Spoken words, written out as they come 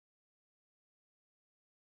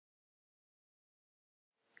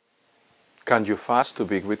Can you fast to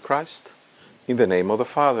be with Christ? In the name of the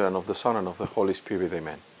Father, and of the Son, and of the Holy Spirit,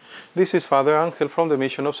 amen. This is Father Angel from the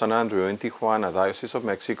Mission of San Andrew in Tijuana, Diocese of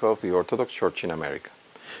Mexico of the Orthodox Church in America.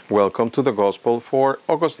 Welcome to the Gospel for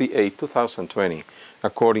August the 8th, 2020,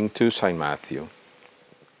 according to St. Matthew.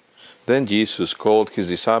 Then Jesus called his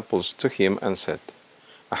disciples to him and said,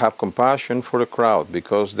 I have compassion for the crowd,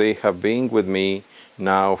 because they have been with me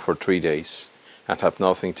now for 3 days, and have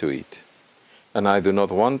nothing to eat. And I do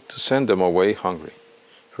not want to send them away hungry,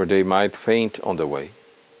 for they might faint on the way.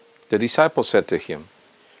 The disciples said to him,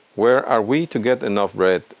 Where are we to get enough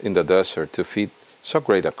bread in the desert to feed so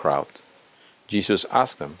great a crowd? Jesus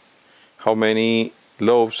asked them, How many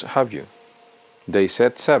loaves have you? They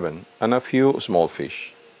said 7, and a few small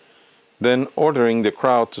fish. Then, ordering the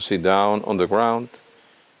crowd to sit down on the ground,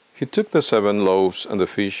 he took the 7 loaves and the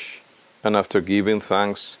fish, and after giving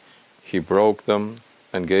thanks, he broke them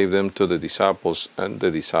and gave them to the disciples, and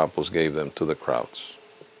the disciples gave them to the crowds.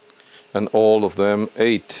 And all of them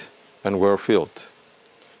ate and were filled.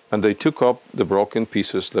 And they took up the broken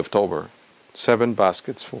pieces left over, 7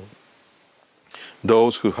 baskets full.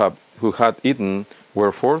 Those who had eaten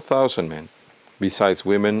were 4,000 men, besides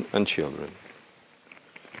women and children.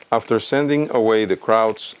 After sending away the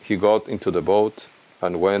crowds, he got into the boat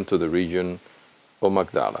and went to the region of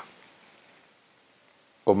Magadan.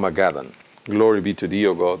 Glory be to thee,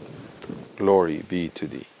 O God. Glory be to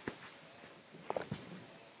thee.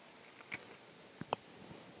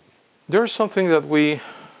 There's something that we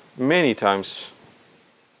many times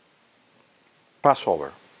pass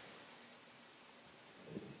over.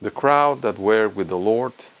 The crowd that were with the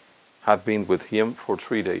Lord had been with him for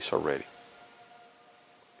 3 days already.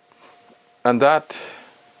 And that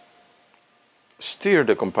stirred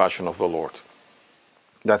the compassion of the Lord,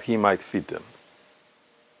 that he might feed them.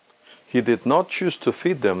 He did not choose to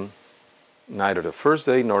feed them neither the first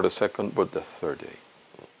day nor the second, but the third day.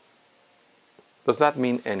 Does that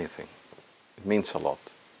mean anything? It means a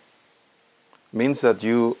lot. It means that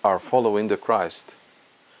you are following the Christ,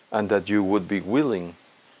 and that you would be willing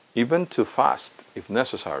even to fast, if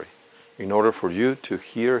necessary, in order for you to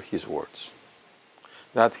hear his words.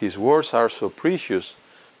 That his words are so precious,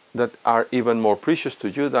 that are even more precious to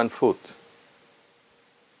you than food.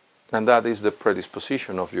 And that is the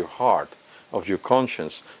predisposition of your heart, of your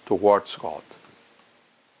conscience towards God.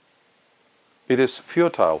 It is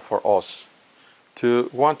futile for us to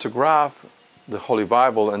want to grab the Holy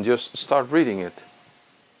Bible and just start reading it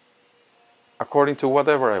according to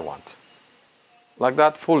whatever I want. Like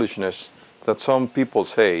that foolishness that some people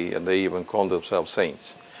say, and they even call themselves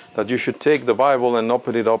saints, that you should take the Bible and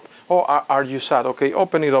open it up. Oh, are you sad? Okay,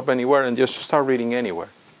 open it up anywhere and just start reading anywhere.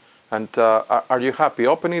 And are you happy?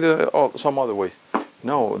 Open it some other way.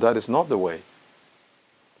 No, that is not the way.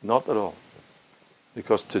 Not at all.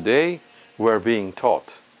 Because today we're being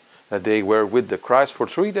taught that they were with the Christ for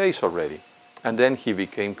 3 days already. And then he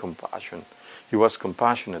became compassionate. He was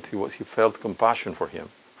compassionate. He felt compassion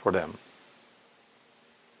for them.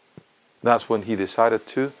 That's when he decided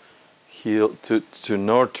to heal, to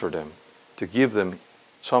nurture them, to give them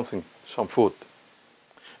something, some food.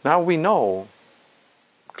 Now we know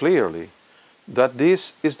clearly that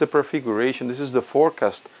this is the prefiguration, this is the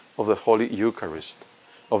forecast of the Holy Eucharist,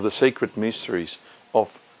 of the sacred mysteries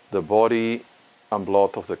of the body and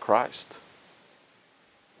blood of the Christ.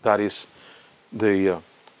 That is the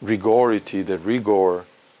rigor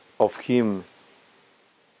of him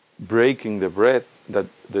breaking the bread that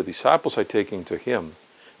the disciples are taking to him,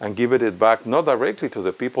 and giving it back not directly to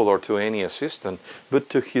the people or to any assistant, but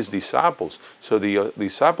to his disciples. So the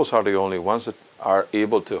disciples are the only ones that are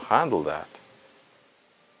able to handle that.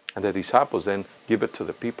 And the disciples then give it to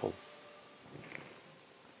the people.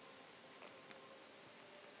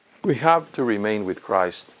 We have to remain with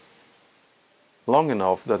Christ long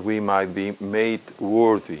enough that we might be made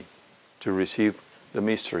worthy to receive the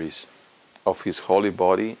mysteries of his holy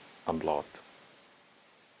body and blood.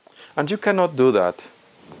 And you cannot do that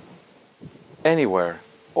anywhere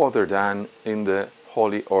other than in the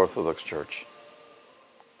Holy Orthodox Church.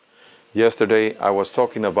 Yesterday I was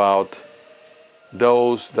talking about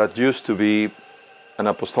those that used to be an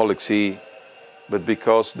apostolic see, but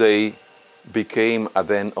because they became a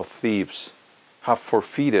den of thieves, have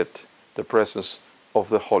forfeited the presence of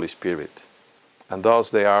the Holy Spirit. And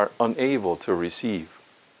thus they are unable to receive.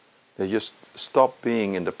 They just stop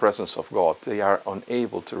being in the presence of God. They are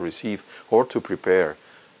unable to receive or to prepare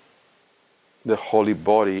the holy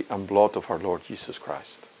body and blood of our Lord Jesus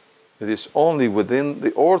Christ. It is only within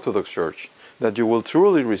the Orthodox Church that you will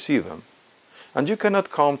truly receive them. And you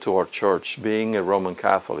cannot come to our church being a Roman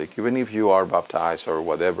Catholic, even if you are baptized or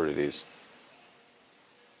whatever it is,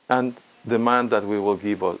 and demand that we will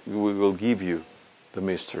give you the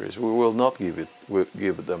mysteries. We will not give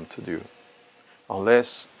them to you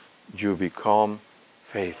unless you become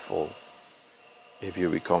faithful. If you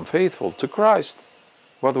become faithful to Christ,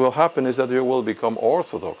 what will happen is that you will become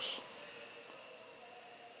orthodox.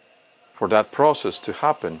 For that process to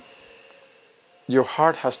happen, your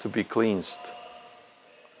heart has to be cleansed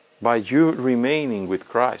by you remaining with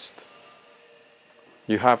Christ.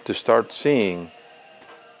 You have to start seeing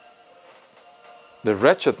the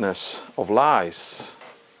wretchedness of lies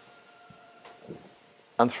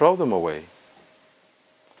and throw them away.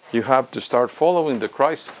 You have to start following the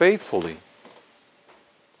Christ faithfully,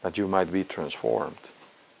 that you might be transformed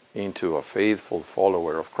into a faithful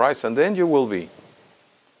follower of Christ. And then you will be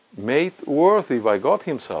made worthy by God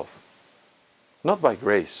Himself, not by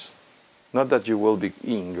grace. Not that you will be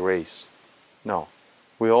in grace. No,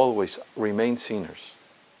 we always remain sinners.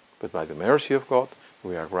 But by the mercy of God,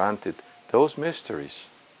 we are granted those mysteries,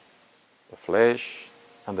 the flesh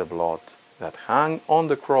and the blood that hang on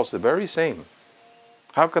the cross, the very same.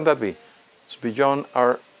 How can that be? It's beyond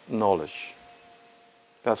our knowledge.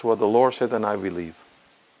 That's what the Lord said, and I believe.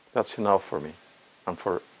 That's enough for me and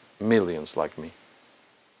for millions like me.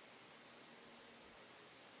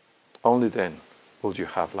 Only then will you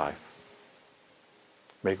have life.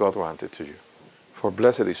 May God grant it to you. For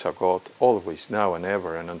blessed is our God, always, now and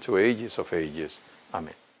ever, and unto ages of ages.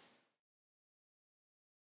 Amen.